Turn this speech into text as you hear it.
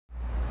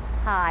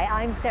Hi,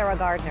 I'm Sarah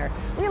Gardner.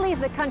 We leave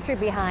the country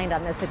behind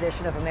on this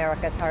edition of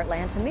America's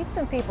Heartland to meet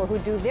some people who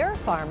do their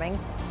farming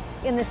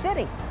in the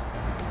city.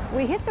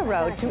 We hit the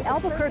road to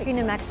Albuquerque,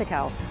 New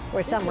Mexico,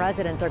 where some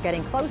residents are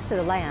getting close to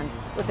the land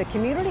with a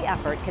community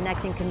effort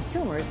connecting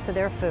consumers to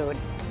their food.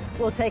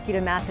 We'll take you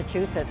to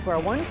Massachusetts, where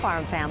one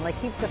farm family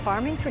keeps a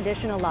farming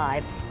tradition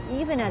alive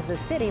even as the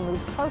city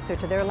moves closer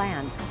to their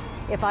land.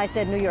 If I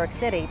said New York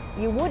City,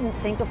 you wouldn't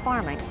think of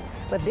farming.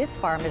 But this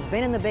farm has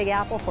been in the Big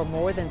Apple for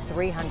more than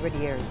 300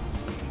 years.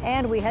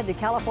 And we head to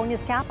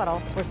California's capital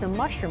for some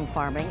mushroom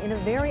farming in a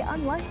very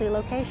unlikely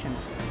location.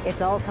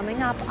 It's all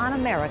coming up on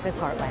America's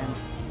Heartland.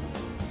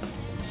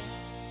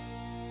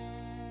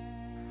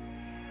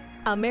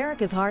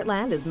 America's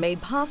Heartland is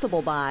made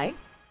possible by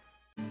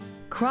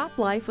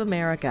CropLife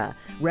America,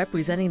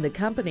 representing the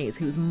companies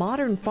whose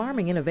modern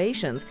farming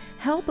innovations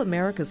help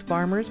America's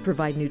farmers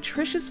provide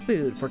nutritious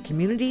food for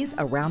communities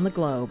around the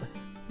globe.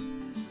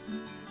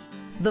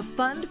 The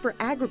Fund for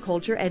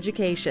Agriculture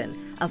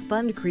Education, a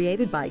fund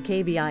created by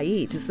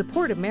KVIE to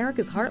support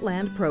America's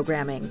Heartland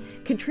programming.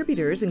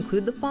 Contributors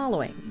include the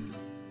following.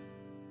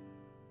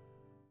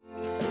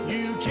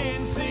 You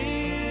can see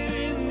it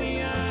in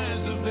the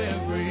eyes of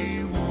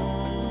every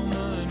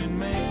woman and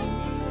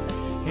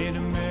man in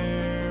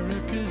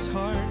America's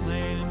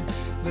Heartland,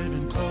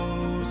 living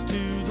close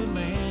to the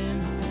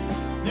land.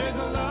 There's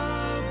a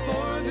love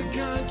for the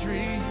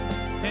country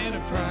and a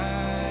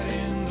pride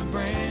in the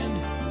brand.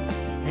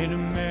 In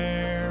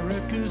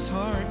America's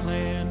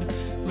Heartland,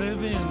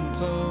 living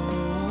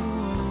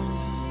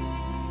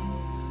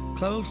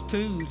close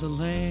to the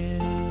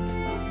land.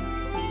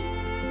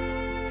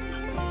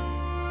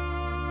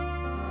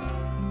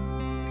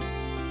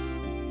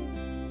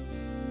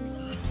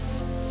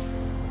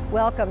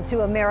 Welcome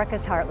to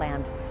America's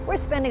Heartland. We're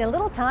spending a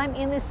little time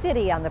in the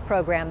city on the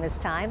program this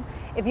time.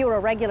 If you're a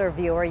regular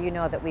viewer, you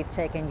know that we've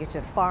taken you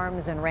to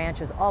farms and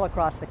ranches all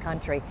across the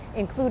country,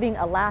 including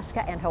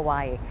Alaska and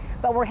Hawaii.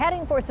 But we're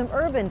heading for some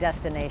urban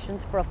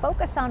destinations for a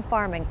focus on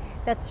farming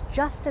that's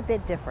just a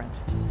bit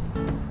different.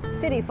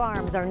 City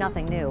farms are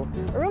nothing new.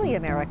 Early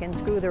Americans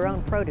grew their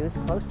own produce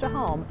close to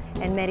home,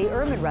 and many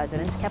urban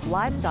residents kept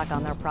livestock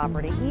on their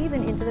property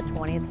even into the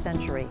 20th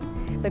century.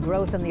 The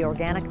growth in the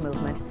organic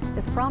movement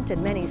has prompted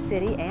many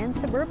city and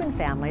suburban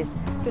families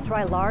to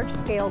try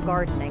large-scale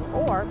gardening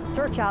or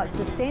search out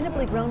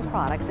sustainably grown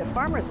products at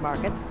farmers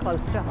markets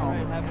close to home.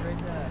 All right, have a great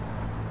day.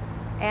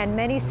 And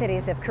many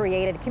cities have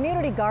created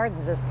community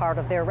gardens as part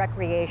of their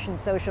recreation,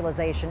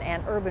 socialization,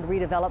 and urban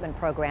redevelopment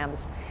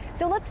programs.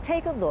 So let's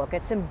take a look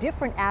at some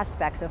different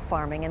aspects of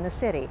farming in the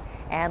city.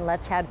 And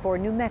let's head for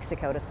New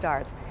Mexico to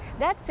start.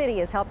 That city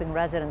is helping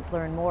residents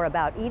learn more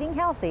about eating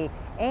healthy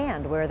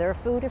and where their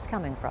food is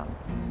coming from.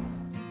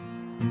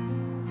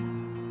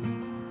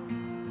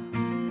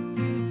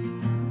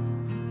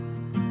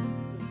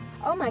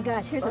 Oh my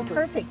gosh, here's a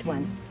perfect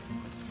one.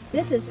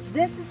 This is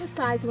the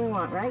size we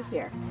want right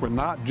here. We're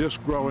not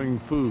just growing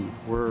food,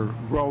 we're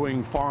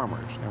growing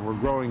farmers, and we're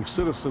growing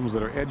citizens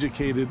that are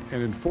educated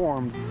and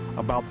informed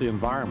about the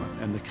environment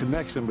and the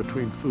connection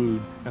between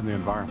food and the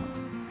environment.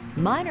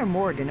 Minor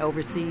Morgan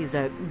oversees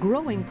a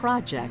growing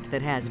project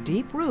that has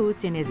deep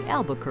roots in his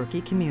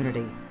Albuquerque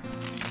community.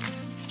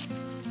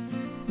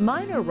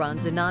 Minor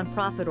runs a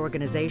nonprofit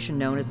organization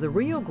known as the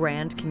Rio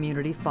Grande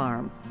Community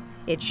Farm.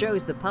 It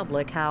shows the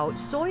public how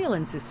soil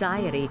and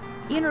society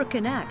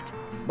interconnect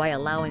by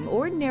allowing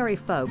ordinary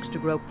folks to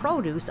grow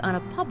produce on a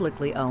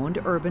publicly owned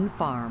urban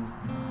farm.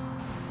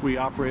 We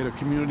operate a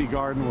community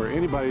garden where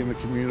anybody in the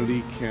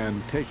community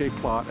can take a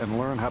plot and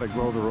learn how to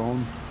grow their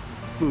own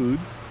food.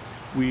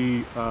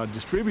 We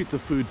distribute the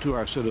food to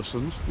our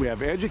citizens. We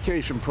have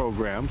education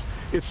programs.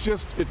 It's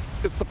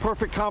the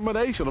perfect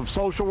combination of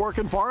social work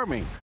and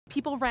farming.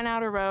 People rent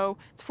out a row.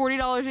 It's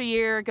 $40 a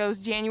year. It goes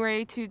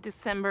January to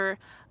December.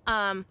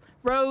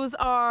 Rows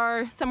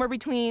are somewhere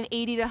between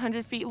 80 to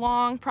 100 feet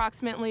long,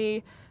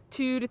 approximately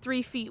 2 to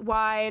 3 feet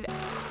wide.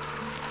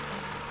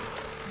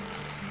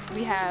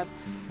 We have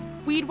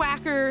weed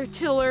whacker,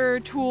 tiller,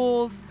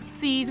 tools,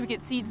 seeds. We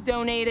get seeds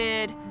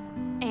donated,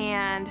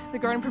 and the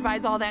garden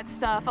provides all that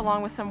stuff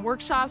along with some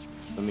workshops.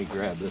 Let me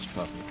grab this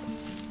puppy.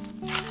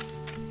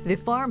 The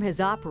farm has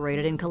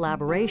operated in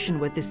collaboration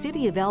with the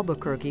city of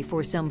Albuquerque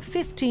for some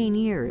 15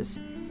 years.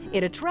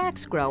 It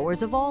attracts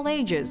growers of all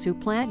ages who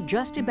plant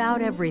just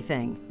about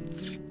everything.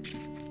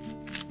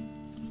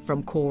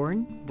 From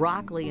corn,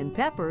 broccoli, and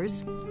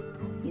peppers,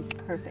 He's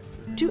perfect,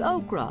 to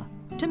okra,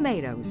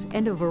 tomatoes,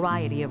 and a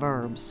variety of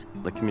herbs.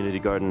 The community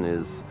garden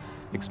is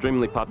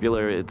extremely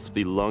popular. It's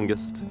the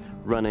longest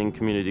running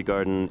community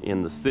garden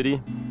in the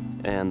city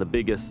and the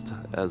biggest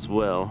as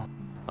well.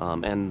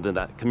 And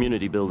that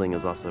community building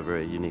is also a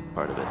very unique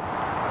part of it.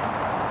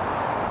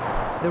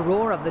 The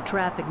roar of the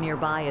traffic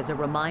nearby is a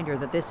reminder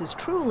that this is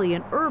truly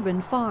an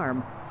urban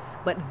farm.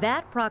 But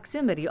that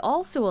proximity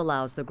also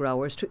allows the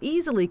growers to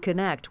easily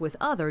connect with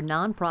other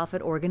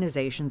nonprofit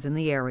organizations in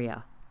the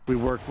area. We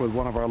work with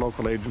one of our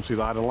local agencies,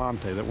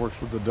 Adelante, that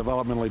works with the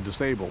developmentally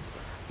disabled.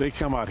 They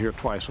come out here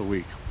twice a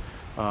week.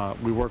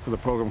 We work with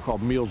a program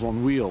called Meals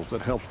on Wheels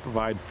that helps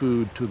provide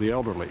food to the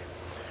elderly.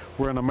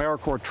 We're an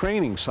AmeriCorps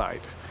training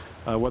site.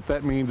 What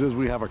that means is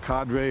we have a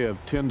cadre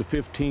of 10 to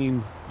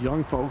 15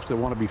 young folks that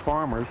want to be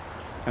farmers,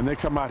 and they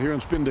come out here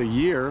and spend a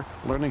year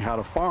learning how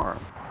to farm.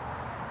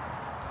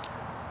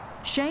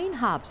 Shane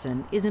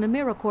Hobson is an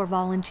AmeriCorps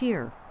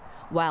volunteer.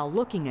 While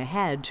looking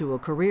ahead to a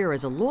career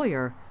as a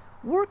lawyer,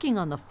 working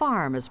on the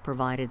farm has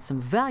provided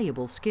some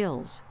valuable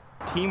skills.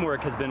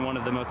 Teamwork has been one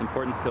of the most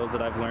important skills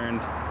that I've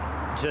learned.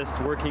 Just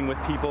working with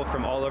people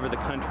from all over the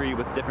country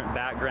with different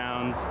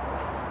backgrounds,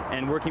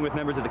 and working with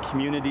members of the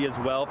community as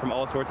well from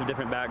all sorts of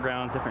different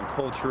backgrounds, different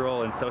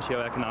cultural and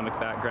socioeconomic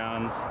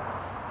backgrounds.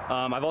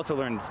 I've also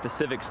learned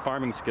specific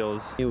farming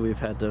skills. We've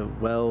had to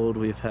weld,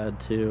 we've had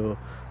to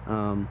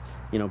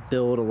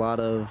build a lot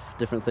of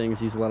different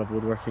things, use a lot of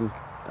woodworking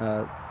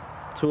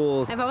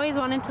tools. I've always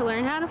wanted to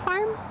learn how to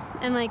farm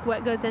and like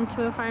what goes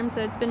into a farm,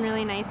 so it's been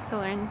really nice to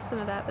learn some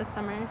of that this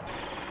summer.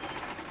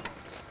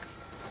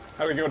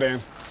 How'd it go, Dan?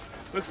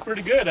 Looks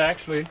pretty good,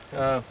 actually.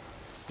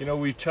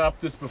 We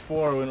chopped this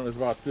before when it was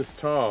about this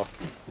tall.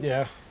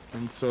 Yeah.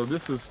 And so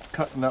this is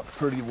cutting up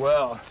pretty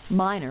well.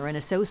 Miner and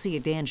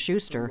associate Dan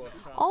Schuster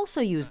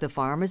also use the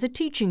farm as a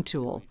teaching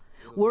tool.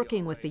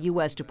 Working with the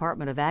U.S.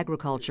 Department of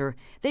Agriculture,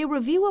 they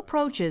review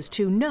approaches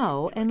to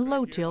no and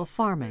low-till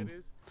farming.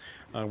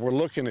 We're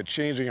looking at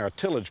changing our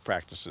tillage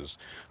practices.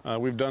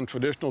 We've done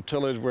traditional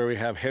tillage where we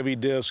have heavy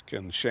disc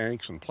and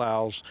shanks and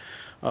plows.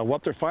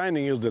 What they're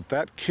finding is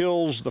that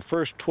kills the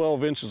first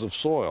 12 inches of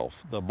soil,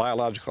 the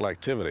biological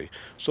activity.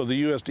 So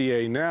the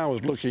USDA now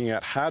is looking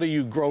at how do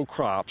you grow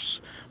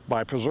crops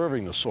by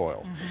preserving the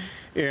soil.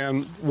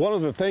 And one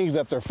of the things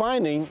that they're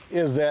finding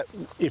is that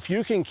if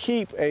you can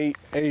keep a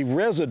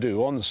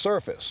residue on the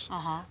surface,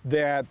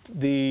 that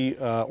the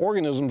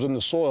organisms in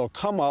the soil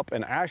come up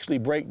and actually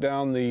break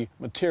down the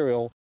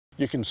material.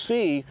 You can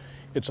see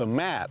it's a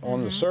mat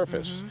on the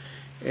surface.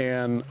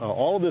 And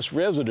all of this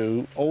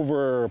residue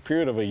over a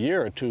period of a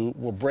year or two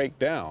will break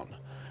down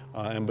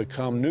and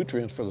become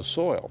nutrients for the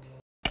soil.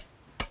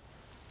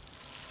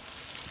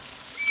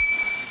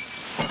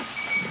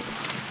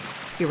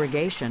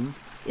 Irrigation,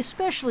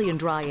 especially in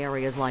dry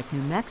areas like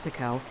New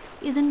Mexico,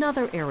 is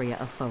another area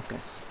of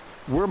focus.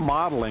 We're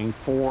modeling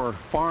for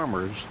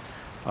farmers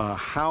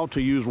how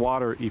to use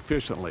water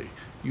efficiently,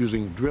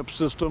 using drip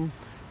system,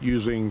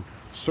 using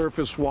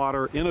surface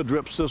water in a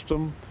drip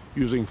system,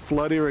 using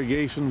flood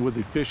irrigation with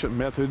efficient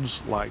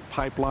methods like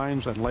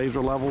pipelines and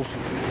laser levels.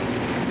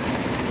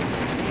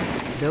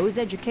 Those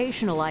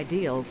educational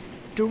ideals,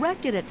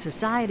 directed at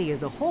society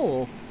as a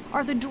whole,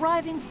 are the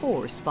driving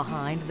force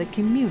behind the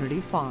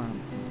community farm.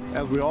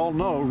 As we all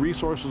know,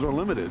 resources are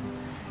limited,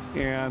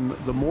 and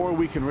the more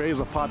we can raise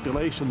a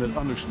population that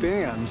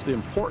understands the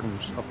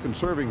importance of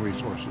conserving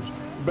resources,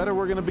 the better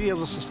we're going to be as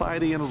a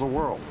society and as a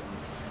world.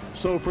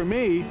 So for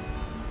me,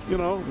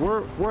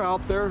 we're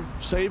out there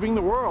saving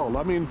the world.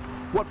 I mean,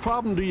 what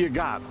problem do you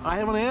got? I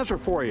have an answer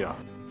for you.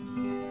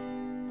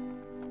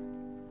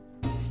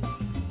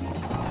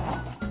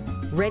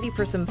 Ready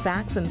for some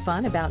facts and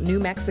fun about New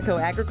Mexico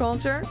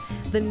agriculture?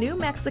 The New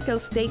Mexico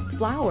state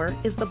flower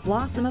is the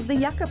blossom of the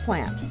yucca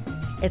plant.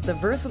 It's a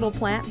versatile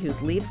plant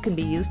whose leaves can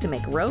be used to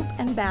make rope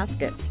and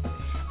baskets.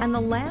 And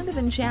the land of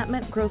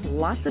enchantment grows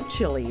lots of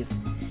chilies.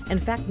 In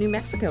fact, New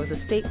Mexico is a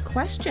state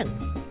question,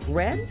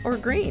 red or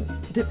green,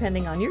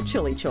 depending on your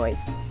chili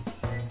choice.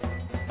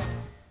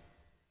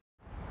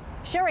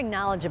 Sharing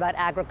knowledge about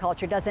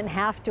agriculture doesn't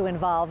have to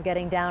involve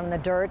getting down in the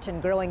dirt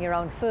and growing your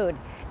own food.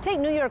 Take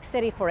New York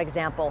City, for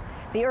example.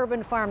 The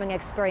urban farming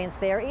experience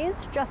there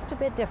is just a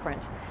bit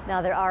different.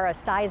 Now, there are a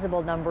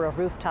sizable number of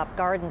rooftop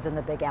gardens in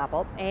the Big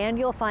Apple, and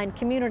you'll find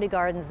community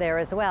gardens there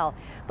as well.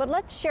 But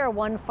let's share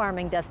one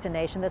farming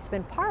destination that's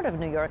been part of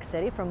New York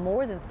City for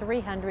more than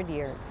 300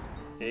 years.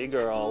 Hey,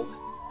 girls.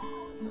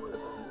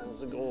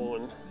 How's it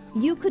going?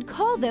 You could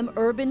call them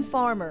urban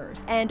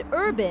farmers, and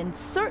urban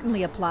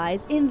certainly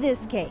applies in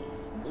this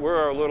case.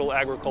 We're a little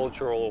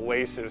agricultural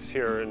oasis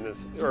here in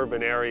this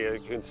urban area.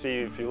 You can see,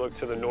 if you look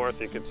to the north,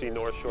 you can see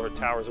North Shore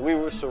Towers. We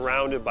were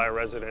surrounded by a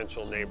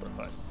residential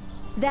neighborhood.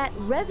 That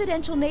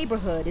residential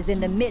neighborhood is in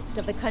the midst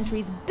of the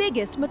country's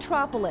biggest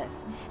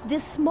metropolis.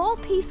 This small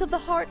piece of the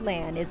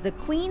heartland is the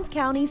Queens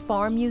County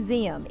Farm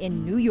Museum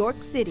in New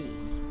York City.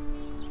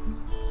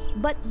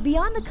 But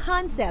beyond the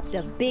concept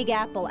of Big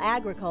Apple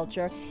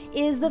agriculture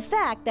is the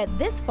fact that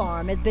this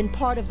farm has been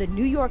part of the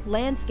New York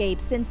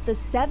landscape since the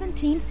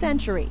 17th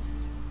century.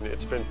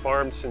 It's been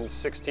farmed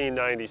since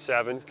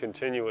 1697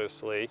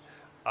 continuously.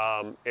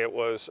 It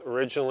was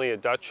originally a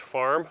Dutch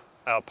farm,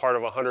 part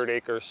of a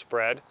 100-acre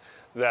spread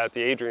that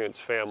the Adrians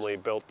family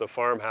built the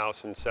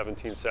farmhouse in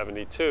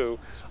 1772.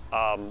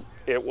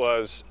 It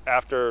was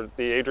after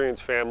the Adrians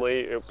family,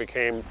 it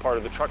became part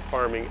of the truck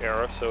farming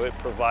era, so it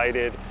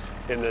provided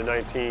in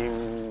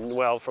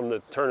the from the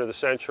turn of the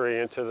century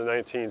into the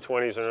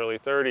 1920s and early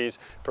 30s,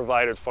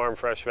 provided farm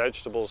fresh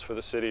vegetables for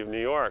the city of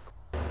New York.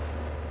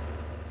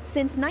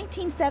 Since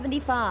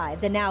 1975,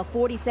 the now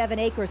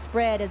 47-acre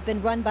spread has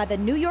been run by the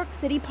New York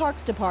City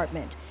Parks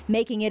Department,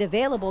 making it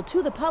available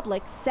to the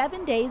public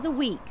 7 days a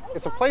week.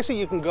 It's a place that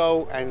you can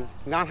go and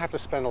not have to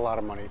spend a lot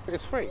of money.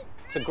 It's free.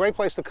 It's a great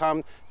place to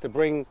come to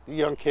bring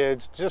young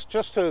kids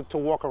just to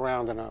walk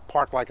around in a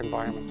park-like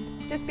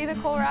environment. Just be the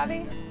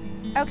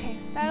kohlrabi? Okay,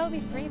 that'll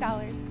be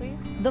 $3, please.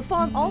 The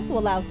farm also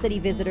allows city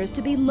visitors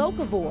to be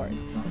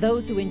locavores,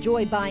 those who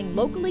enjoy buying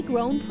locally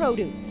grown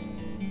produce.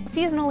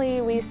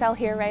 Seasonally, we sell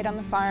here right on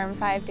the farm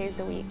 5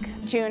 days a week,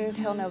 June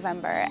till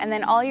November. And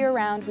then all year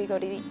round, we go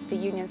to the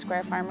Union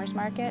Square Farmers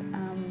Market,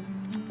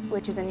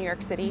 which is in New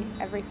York City,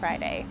 every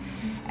Friday.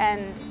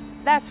 And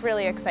that's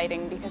really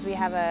exciting because we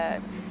have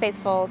a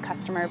faithful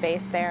customer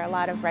base there, a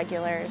lot of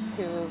regulars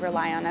who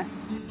rely on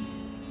us.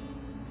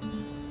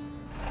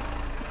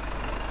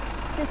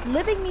 This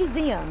living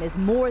museum is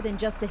more than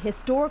just a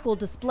historical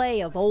display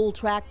of old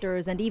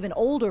tractors and even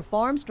older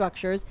farm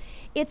structures.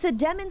 It's a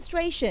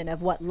demonstration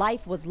of what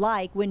life was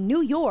like when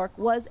New York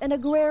was an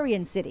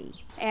agrarian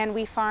city. And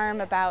we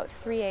farm about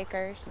 3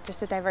 acres,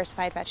 just a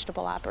diversified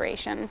vegetable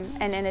operation.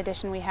 And in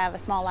addition, we have a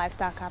small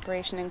livestock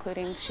operation,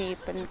 including sheep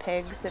and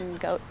pigs and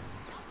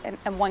goats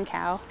and 1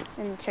 cow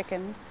and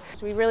chickens.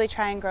 So we really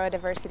try and grow a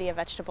diversity of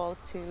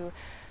vegetables to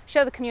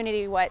show the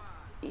community what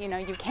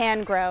you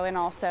can grow, and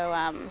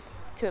also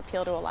to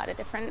appeal to a lot of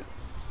different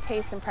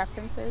tastes and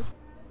preferences.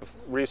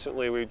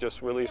 Recently, we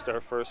just released our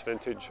first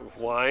vintage of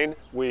wine.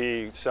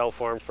 We sell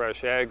farm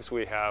fresh eggs.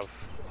 We have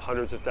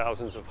hundreds of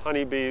thousands of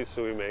honeybees,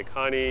 so we make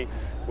honey.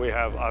 We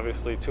have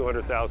obviously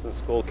 200,000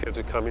 school kids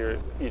who come here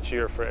each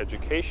year for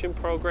education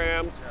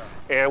programs.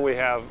 And we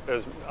have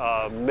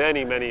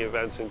many, many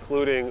events,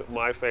 including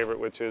my favorite,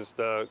 which is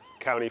the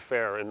county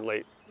fair in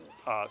late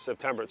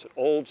September. It's an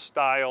old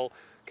style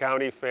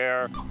county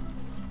fair.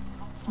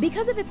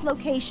 Because of its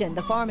location,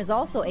 the farm is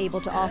also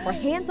able to offer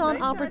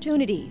hands-on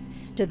opportunities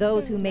to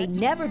those who may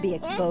never be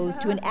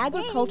exposed to an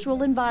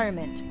agricultural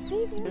environment.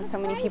 So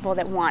many people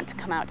that want to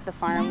come out to the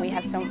farm. We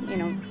have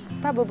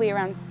probably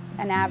around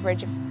an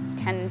average of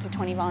 10 to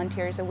 20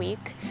 volunteers a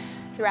week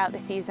throughout the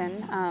season,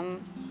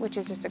 which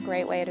is just a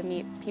great way to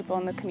meet people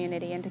in the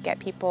community and to get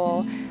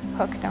people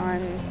hooked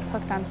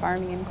on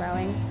farming and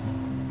growing.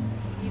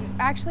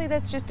 Actually,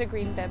 that's just a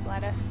green bib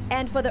lettuce.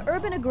 And for the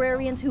urban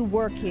agrarians who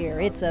work here,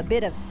 it's a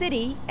bit of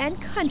city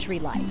and country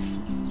life.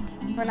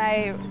 When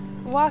I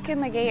walk in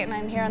the gate and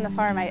I'm here on the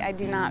farm, I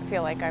do not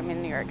feel like I'm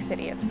in New York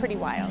City. It's pretty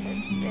wild.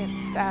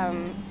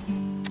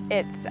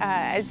 It's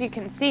as you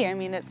can see, I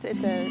mean, it's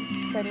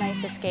a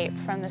nice escape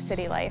from the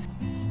city life.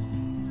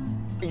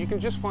 You can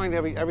just find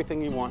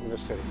everything you want in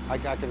this city. I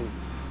can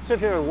sit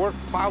here and work,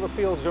 plow the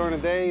fields during the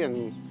day,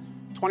 and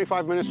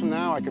 25 minutes from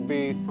now, I could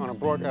be at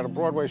a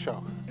Broadway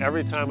show.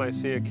 Every time I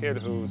see a kid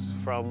who's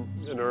from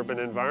an urban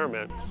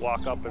environment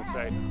walk up and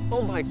say,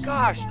 "Oh my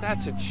gosh,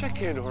 that's a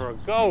chicken or a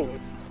goat,"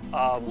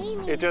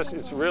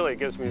 it really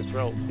gives me a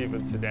thrill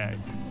even today.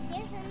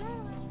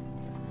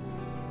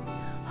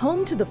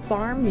 Home to the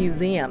Farm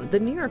Museum, the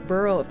New York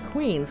borough of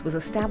Queens was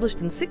established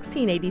in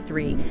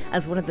 1683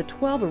 as one of the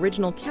 12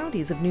 original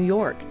counties of New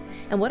York.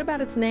 And what about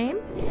its name?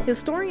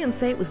 Historians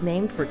say it was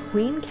named for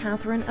Queen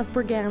Catherine of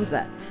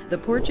Braganza, the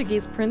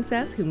Portuguese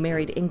princess who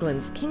married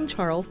England's King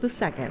Charles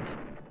II.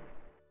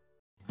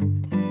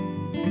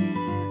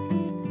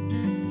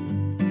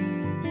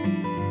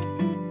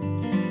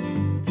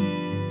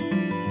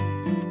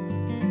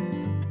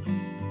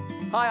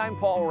 Hi, I'm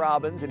Paul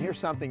Robbins, and here's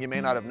something you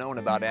may not have known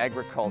about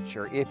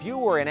agriculture. If you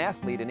were an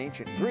athlete in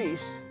ancient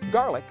Greece,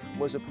 garlic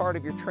was a part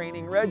of your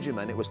training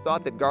regimen. It was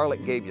thought that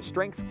garlic gave you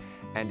strength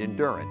and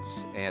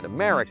endurance, and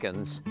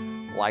Americans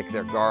like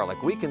their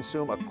garlic. We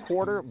consume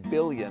 250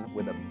 million,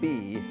 with a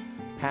B,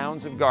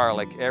 pounds of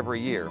garlic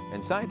every year,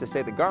 and scientists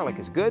say that garlic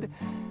is good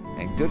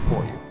and good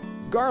for you.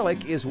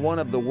 Garlic is one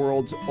of the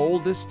world's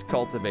oldest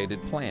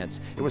cultivated plants.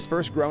 It was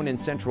first grown in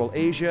Central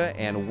Asia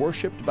and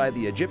worshipped by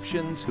the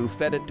Egyptians, who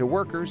fed it to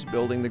workers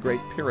building the Great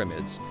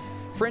Pyramids.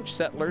 French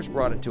settlers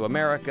brought it to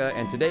America,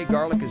 and today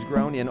garlic is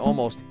grown in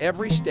almost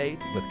every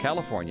state, with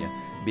California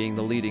being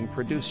the leading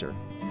producer.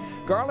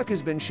 Garlic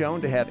has been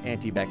shown to have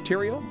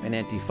antibacterial and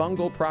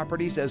antifungal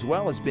properties, as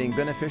well as being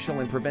beneficial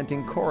in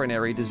preventing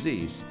coronary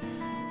disease.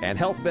 And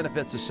health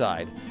benefits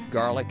aside,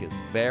 garlic is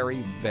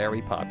very,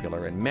 very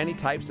popular in many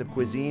types of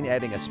cuisine,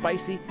 adding a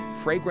spicy,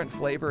 fragrant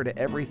flavor to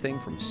everything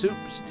from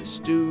soups to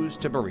stews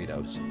to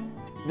burritos.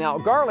 Now,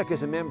 garlic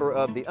is a member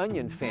of the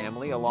onion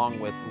family, along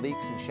with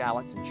leeks and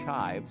shallots and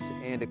chives.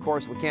 And of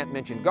course, we can't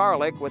mention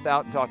garlic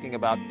without talking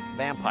about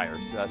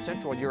vampires.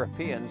 Central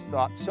Europeans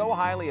thought so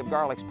highly of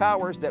garlic's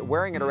powers that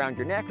wearing it around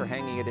your neck or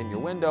hanging it in your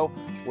window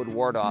would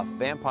ward off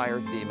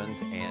vampires,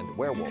 demons, and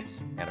werewolves.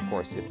 And of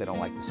course, if they don't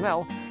like the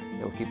smell,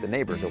 it'll keep the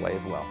neighbors away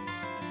as well.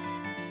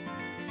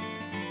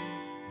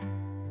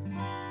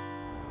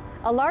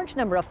 A large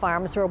number of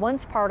farms were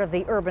once part of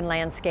the urban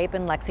landscape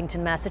in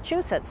Lexington,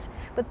 Massachusetts.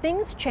 But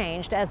things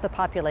changed as the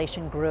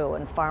population grew,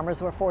 and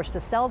farmers were forced to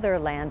sell their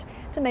land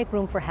to make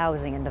room for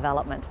housing and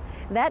development.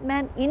 That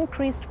meant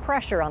increased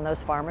pressure on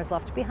those farmers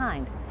left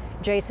behind.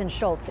 Jason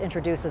Shoultz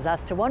introduces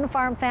us to one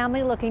farm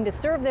family looking to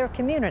serve their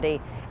community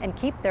and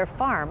keep their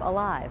farm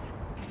alive.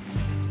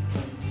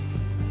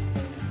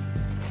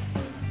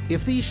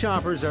 If these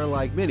shoppers are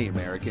like many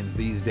Americans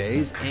these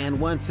days and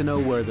want to know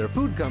where their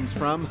food comes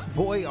from,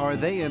 boy, are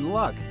they in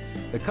luck.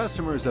 The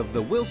customers of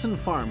the Wilson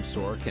Farm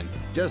Store can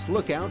just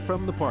look out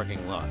from the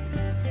parking lot.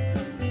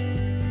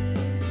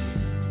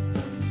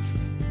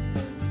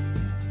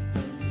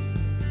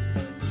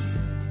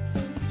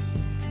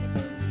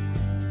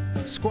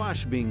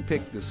 Squash being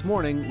picked this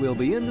morning will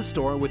be in the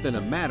store within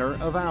a matter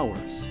of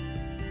hours.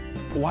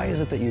 Why is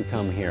it that you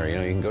come here? You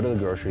know, you can go to the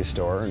grocery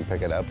store and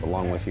pick it up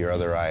along with your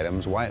other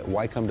items.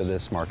 Why come to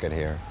this market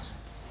here?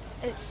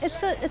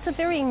 It's a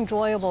very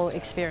enjoyable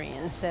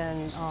experience,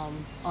 and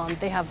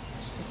they have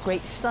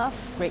great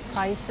stuff, great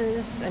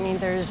prices. I mean,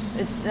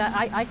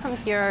 I come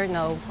here,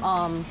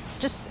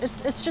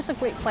 it's just a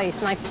great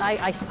place, and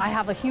I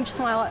have a huge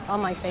smile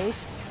on my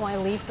face when I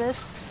leave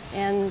this.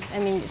 And I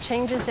mean, it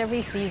changes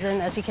every season.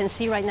 As you can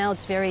see right now,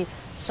 it's very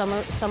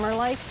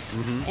summer-like.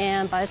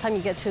 And by the time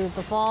you get to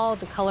the fall,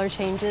 the color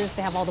changes.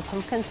 They have all the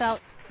pumpkins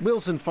out.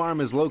 Wilson Farm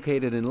is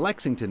located in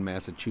Lexington,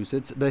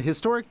 Massachusetts, the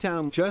historic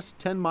town just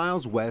 10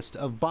 miles west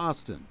of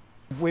Boston.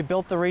 We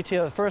built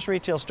the first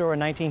retail store in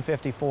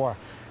 1954,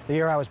 the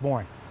year I was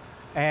born.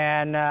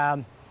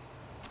 And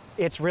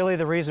it's really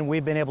the reason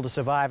we've been able to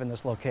survive in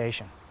this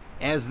location.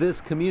 As this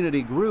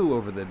community grew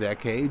over the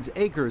decades,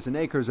 acres and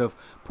acres of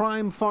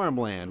prime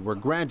farmland were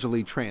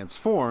gradually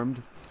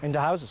transformed into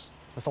houses.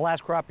 That's the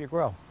last crop you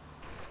grow.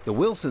 The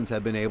Wilsons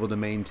have been able to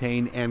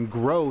maintain and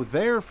grow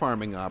their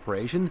farming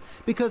operation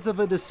because of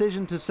a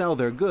decision to sell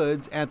their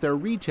goods at their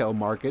retail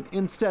market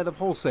instead of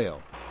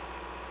wholesale.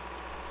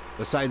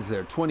 Besides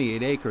their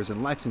 28 acres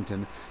in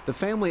Lexington, the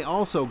family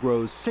also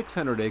grows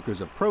 600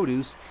 acres of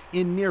produce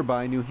in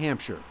nearby New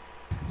Hampshire.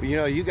 You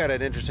know, you got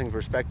an interesting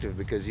perspective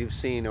because you've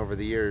seen over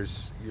the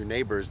years your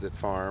neighbors that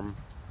farm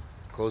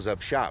close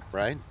up shop,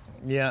 right?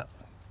 Yeah.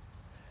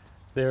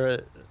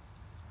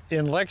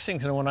 In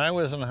Lexington, when I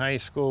was in high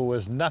school,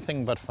 was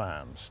nothing but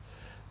farms.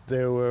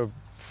 There were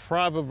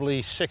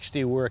probably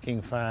 60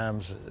 working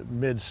farms,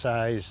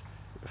 mid-size,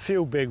 a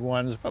few big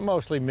ones, but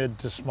mostly mid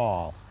to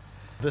small.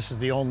 This is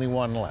the only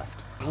one left.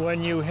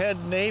 When you had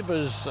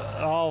neighbors,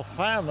 all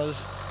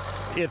farmers,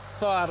 it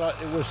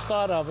was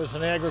thought of as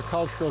an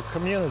agricultural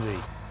community.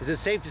 Is it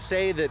safe to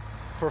say that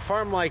for a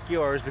farm like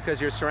yours,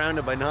 because you're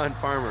surrounded by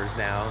non-farmers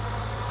now,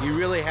 you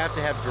really have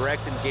to have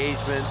direct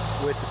engagement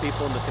with the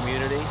people in the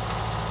community?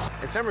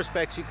 In some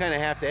respects, you kind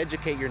of have to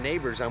educate your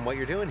neighbors on what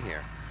you're doing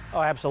here.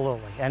 Oh,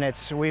 absolutely. And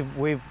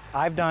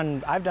I've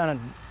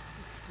done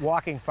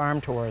walking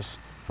farm tours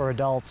for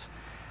adults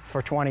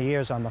for 20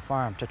 years on the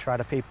farm to try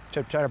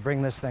to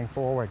bring this thing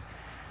forward.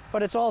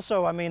 But it's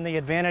also, I mean, the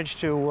advantage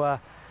to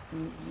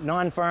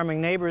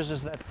non-farming neighbors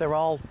is that they're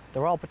all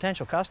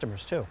potential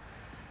customers too,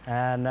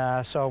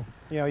 and so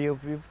you know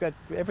you've got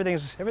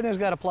everything's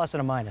got a plus and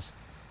a minus.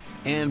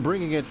 And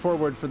bringing it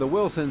forward for the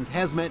Wilsons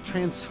has meant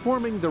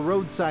transforming the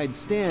roadside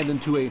stand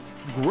into a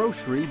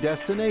grocery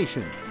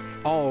destination,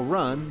 all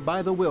run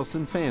by the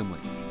Wilson family.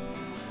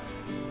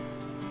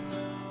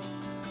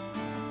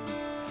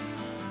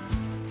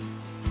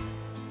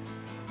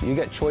 You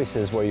get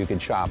choices where you can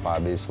shop,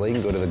 obviously. You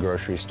can go to the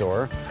grocery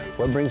store.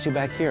 What brings you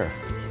back here?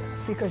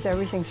 Because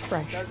everything's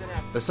fresh.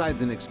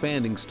 Besides an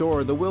expanding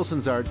store, the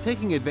Wilsons are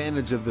taking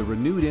advantage of the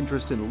renewed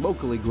interest in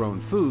locally grown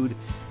food,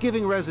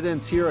 giving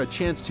residents here a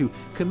chance to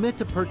commit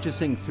to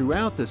purchasing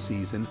throughout the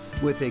season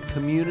with a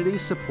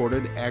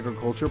community-supported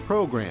agriculture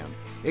program.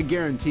 It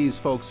guarantees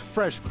folks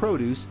fresh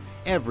produce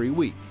every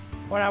week.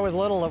 When I was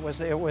little, I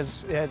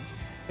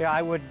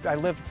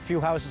lived a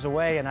few houses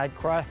away, and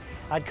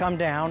I'd come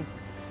down,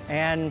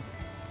 and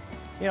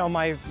you know,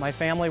 my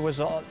family was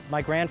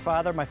my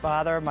grandfather, my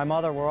father, my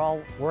mother were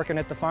all working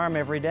at the farm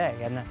every day,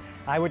 and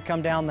I would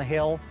come down the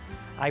hill.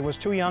 I was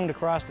too young to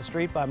cross the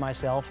street by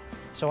myself,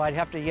 so I'd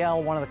have to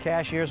yell. One of the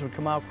cashiers would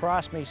come out,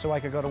 cross me, so I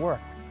could go to work.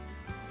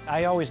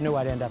 I always knew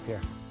I'd end up here.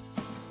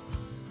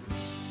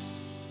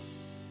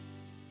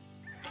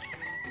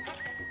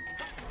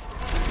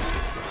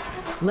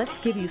 Let's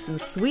give you some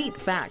sweet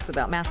facts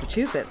about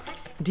Massachusetts.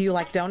 Do you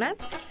like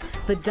donuts?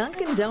 The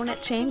Dunkin'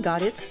 Donut chain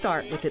got its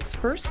start with its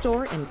first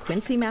store in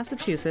Quincy,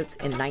 Massachusetts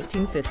in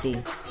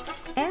 1950.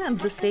 And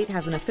the state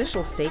has an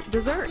official state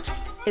dessert.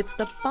 It's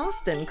the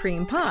Boston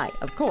cream pie,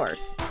 of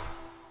course.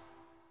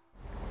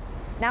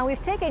 Now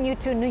we've taken you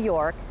to New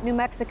York, New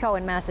Mexico,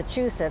 and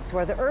Massachusetts,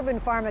 where the urban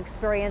farm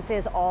experience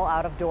is all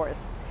out of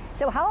doors.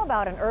 So how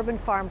about an urban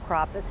farm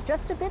crop that's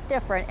just a bit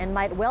different and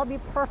might well be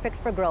perfect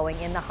for growing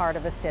in the heart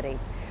of a city?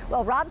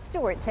 Well, Rob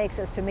Stewart takes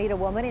us to meet a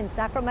woman in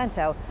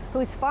Sacramento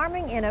who's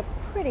farming in a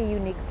pretty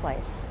unique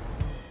place.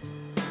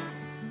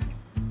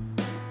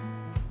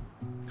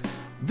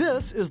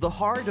 This is the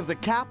heart of the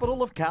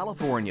capital of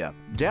California,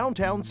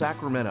 downtown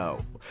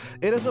Sacramento.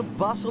 It is a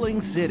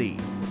bustling city,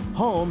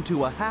 home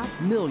to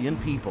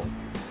 500,000 people.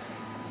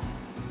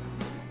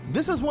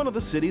 This is one of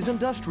the city's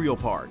industrial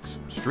parks,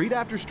 street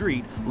after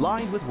street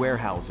lined with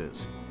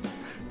warehouses.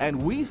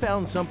 And we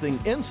found something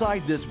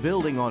inside this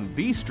building on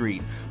B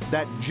Street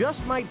that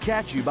just might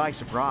catch you by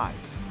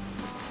surprise.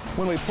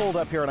 When we pulled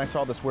up here and I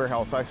saw this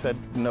warehouse, I said,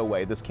 no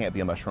way, this can't be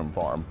a mushroom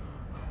farm.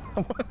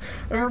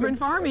 Urban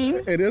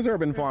farming. It is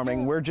urban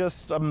farming. We're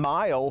just a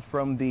mile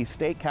from the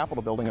state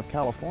capitol building of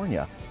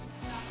California.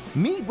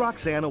 Meet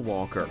Roxana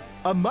Walker,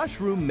 a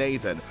mushroom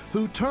maven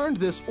who turned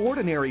this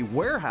ordinary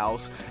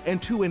warehouse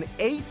into an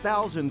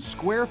 8,000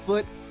 square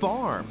foot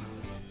farm.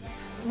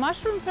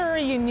 Mushrooms are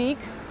a unique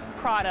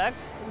product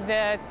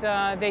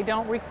that they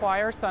don't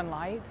require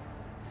sunlight,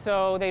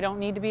 so they don't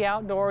need to be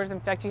outdoors. In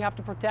fact, you have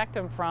to protect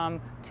them from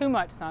too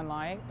much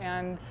sunlight.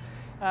 And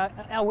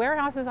a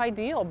warehouse is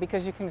ideal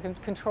because you can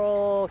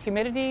control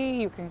humidity,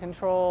 you can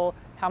control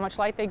how much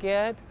light they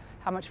get,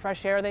 how much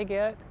fresh air they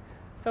get.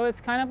 So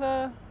it's kind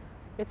of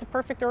it's a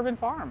perfect urban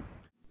farm.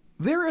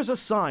 There is a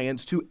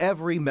science to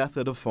every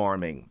method of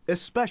farming,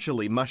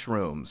 especially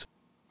mushrooms.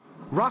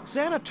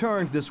 Roxana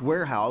turned this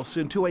warehouse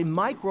into a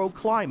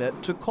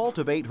microclimate to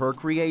cultivate her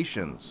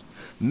creations.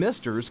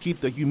 Misters keep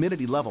the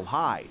humidity level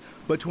high,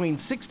 between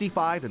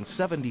 65 and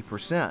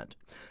 70%.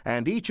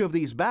 And each of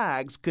these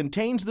bags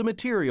contains the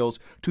materials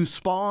to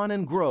spawn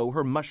and grow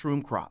her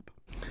mushroom crop.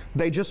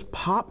 They just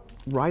pop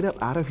right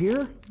up out of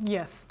here?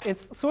 Yes,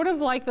 it's sort of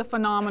like the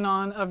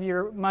phenomenon of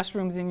your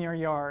mushrooms in your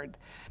yard.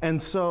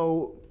 And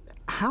so,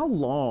 how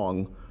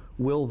long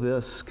will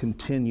this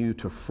continue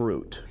to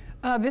fruit?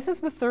 This is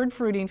the third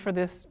fruiting for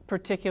this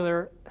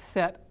particular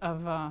set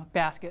of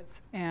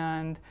baskets,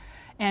 and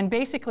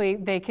basically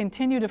they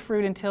continue to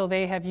fruit until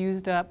they have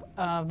used up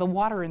the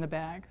water in the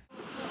bags.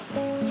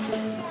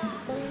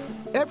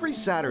 Every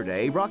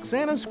Saturday,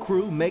 Roxana's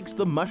crew makes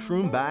the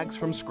mushroom bags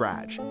from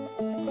scratch.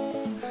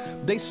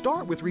 They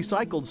start with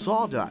recycled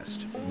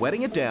sawdust,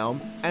 wetting it down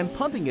and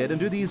pumping it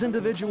into these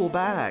individual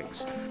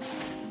bags.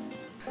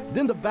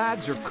 Then the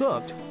bags are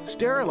cooked,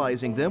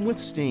 sterilizing them with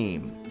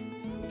steam.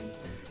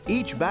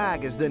 Each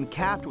bag is then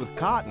capped with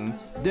cotton,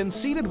 then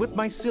seeded with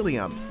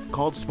mycelium,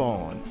 called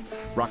spawn.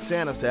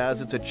 Roxana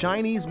says it's a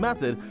Chinese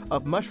method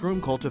of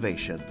mushroom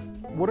cultivation.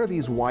 What are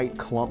these white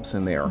clumps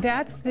in there?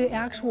 That's the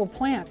actual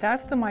plant.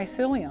 That's the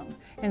mycelium.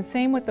 And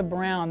same with the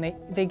brown.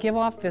 They give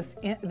off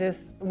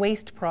this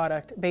waste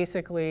product,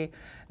 basically,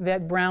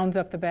 that browns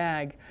up the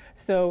bag.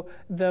 So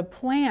the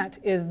plant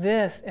is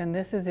this, and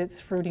this is its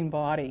fruiting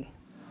body.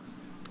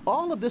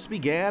 All of this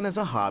began as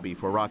a hobby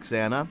for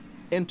Roxana.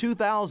 In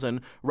 2000,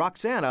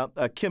 Roxana,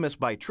 a chemist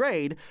by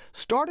trade,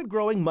 started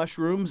growing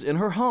mushrooms in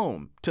her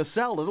home to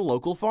sell at a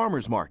local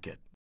farmer's market.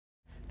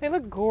 They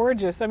look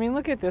gorgeous. I mean,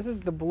 look at this. This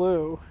is the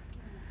blue.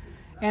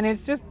 And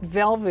it's just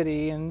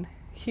velvety and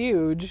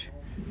huge.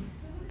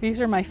 These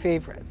are my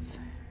favorites.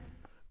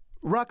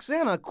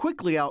 Roxana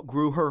quickly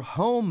outgrew her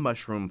home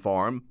mushroom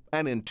farm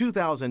and in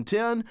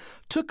 2010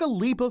 took a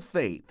leap of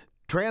faith,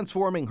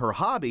 transforming her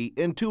hobby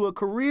into a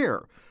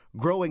career,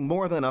 growing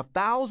more than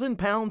 1,000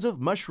 pounds of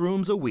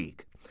mushrooms a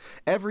week.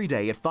 Every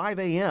day at 5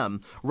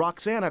 a.m.,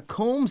 Roxana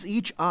combs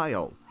each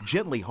aisle,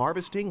 gently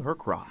harvesting her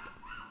crop.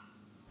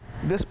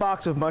 This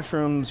box of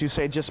mushrooms, you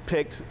say, just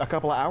picked a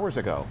couple of hours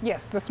ago?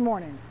 Yes, this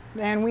morning.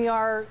 And we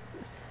are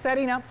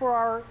setting up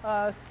for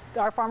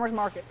our farmers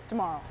markets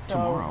tomorrow. So,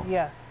 tomorrow?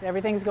 Yes,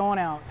 everything's going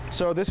out.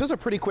 So this is a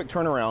pretty quick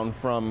turnaround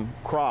from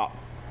crop,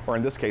 or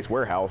in this case,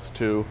 warehouse,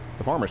 to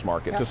the farmer's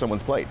market, to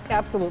someone's plate.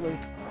 Absolutely.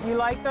 You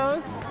like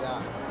those?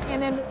 Yeah.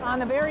 And then on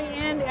the very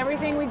end,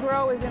 everything we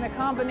grow is in a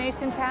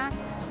combination pack.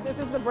 This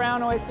is the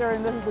brown oyster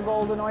and this is the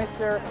golden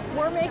oyster.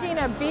 We're making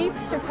a beef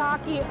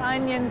shiitake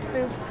onion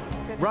soup.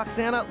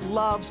 Roxana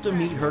loves to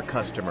meet her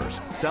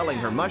customers, selling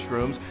her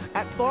mushrooms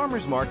at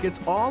farmers markets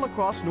all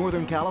across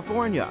Northern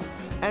California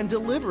and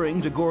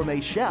delivering to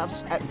gourmet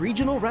chefs at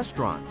regional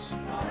restaurants.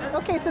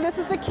 Okay, so this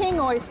is the king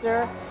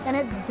oyster, and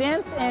it's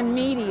dense and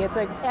meaty. It's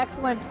an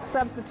excellent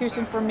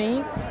substitution for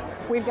meat.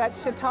 We've got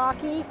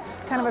shiitake,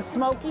 kind of a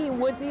smoky,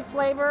 woodsy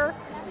flavor.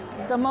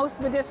 The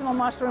most medicinal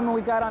mushroom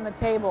we've got on the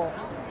table.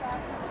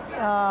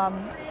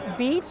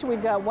 Beech,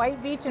 we've got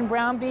white beech and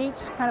brown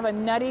beech, kind of a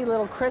nutty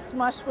little crisp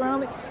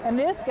mushroom. And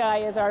this guy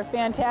is our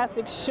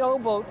fantastic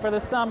showboat for the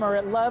summer.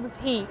 It loves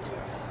heat,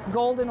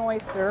 golden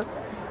oyster,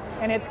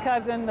 and its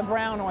cousin, the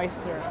brown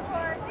oyster.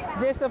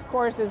 This, of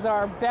course, is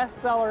our best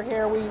seller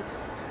here. We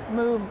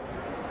move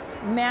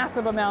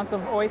massive amounts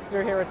of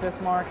oyster here at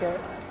this market.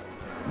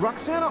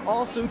 Roxana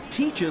also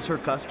teaches her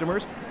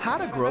customers how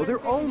to grow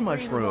their own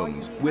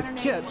mushrooms with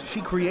kits she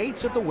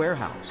creates at the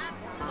warehouse.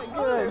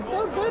 Good. Oh,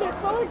 so good.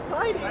 It's so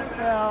exciting.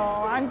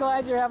 Oh, I'm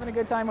glad you're having a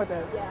good time with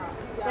it.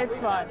 Yeah. It's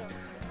fun.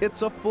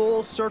 It's a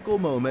full circle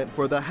moment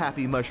for the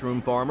happy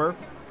mushroom farmer,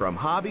 from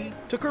hobby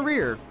to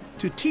career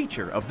to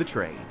teacher of the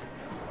trade.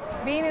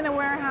 Being in a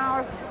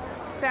warehouse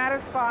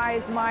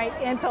satisfies my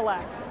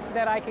intellect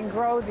that I can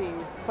grow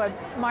these, but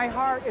my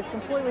heart is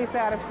completely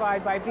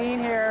satisfied by being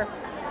here,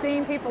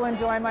 seeing people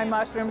enjoy my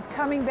mushrooms,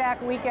 coming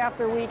back week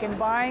after week and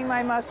buying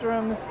my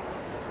mushrooms.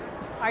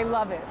 I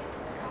love it.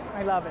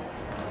 I love it.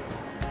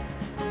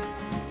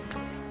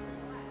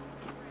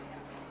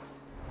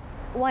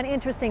 One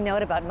interesting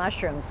note about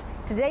mushrooms.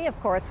 Today, of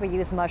course, we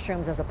use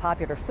mushrooms as a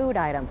popular food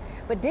item,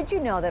 but did you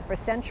know that for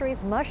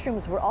centuries,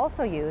 mushrooms were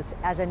also used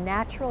as a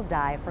natural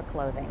dye for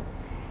clothing?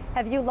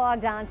 Have you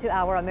logged on to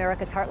our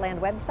America's Heartland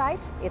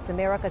website? It's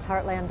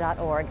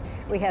americasheartland.org.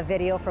 We have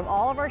video from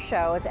all of our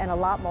shows and a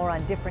lot more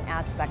on different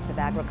aspects of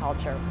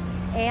agriculture.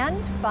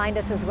 And find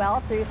us as well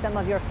through some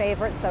of your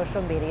favorite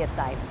social media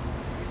sites.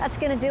 That's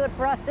going to do it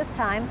for us this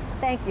time.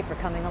 Thank you for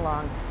coming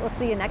along. We'll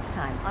see you next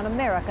time on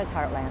America's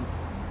Heartland.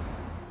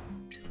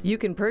 You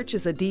can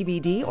purchase a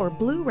DVD or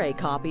Blu-ray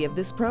copy of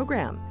this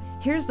program.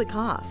 Here's the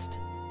cost.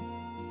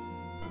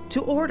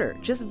 To order,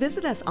 just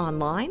visit us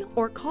online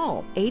or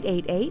call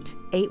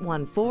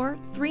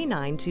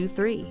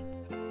 888-814-3923.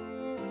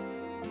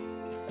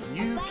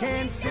 You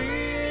can see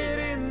it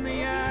in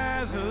the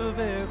eyes of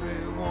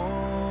every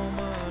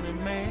woman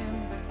and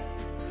man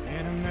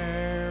in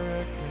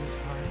America's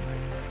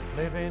heartland,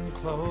 living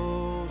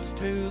close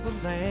to the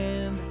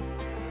land.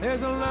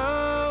 There's a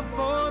love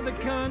for the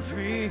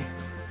country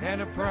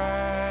and a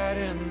pride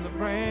in the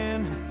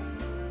brand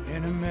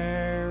in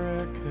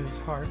America's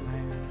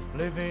heartland,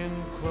 living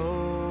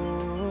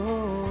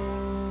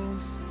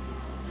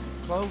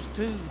close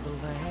to the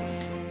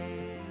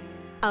land.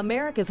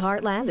 America's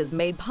Heartland is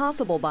made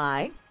possible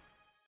by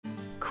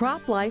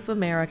Crop Life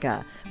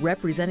America,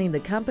 representing the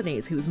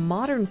companies whose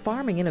modern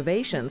farming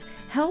innovations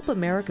help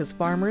America's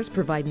farmers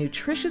provide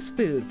nutritious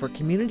food for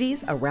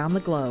communities around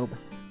the globe.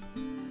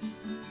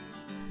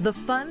 The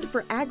Fund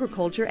for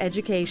Agriculture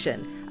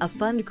Education, a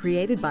fund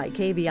created by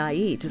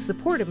KVIE to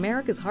support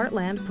America's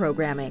Heartland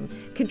programming.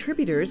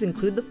 Contributors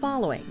include the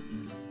following: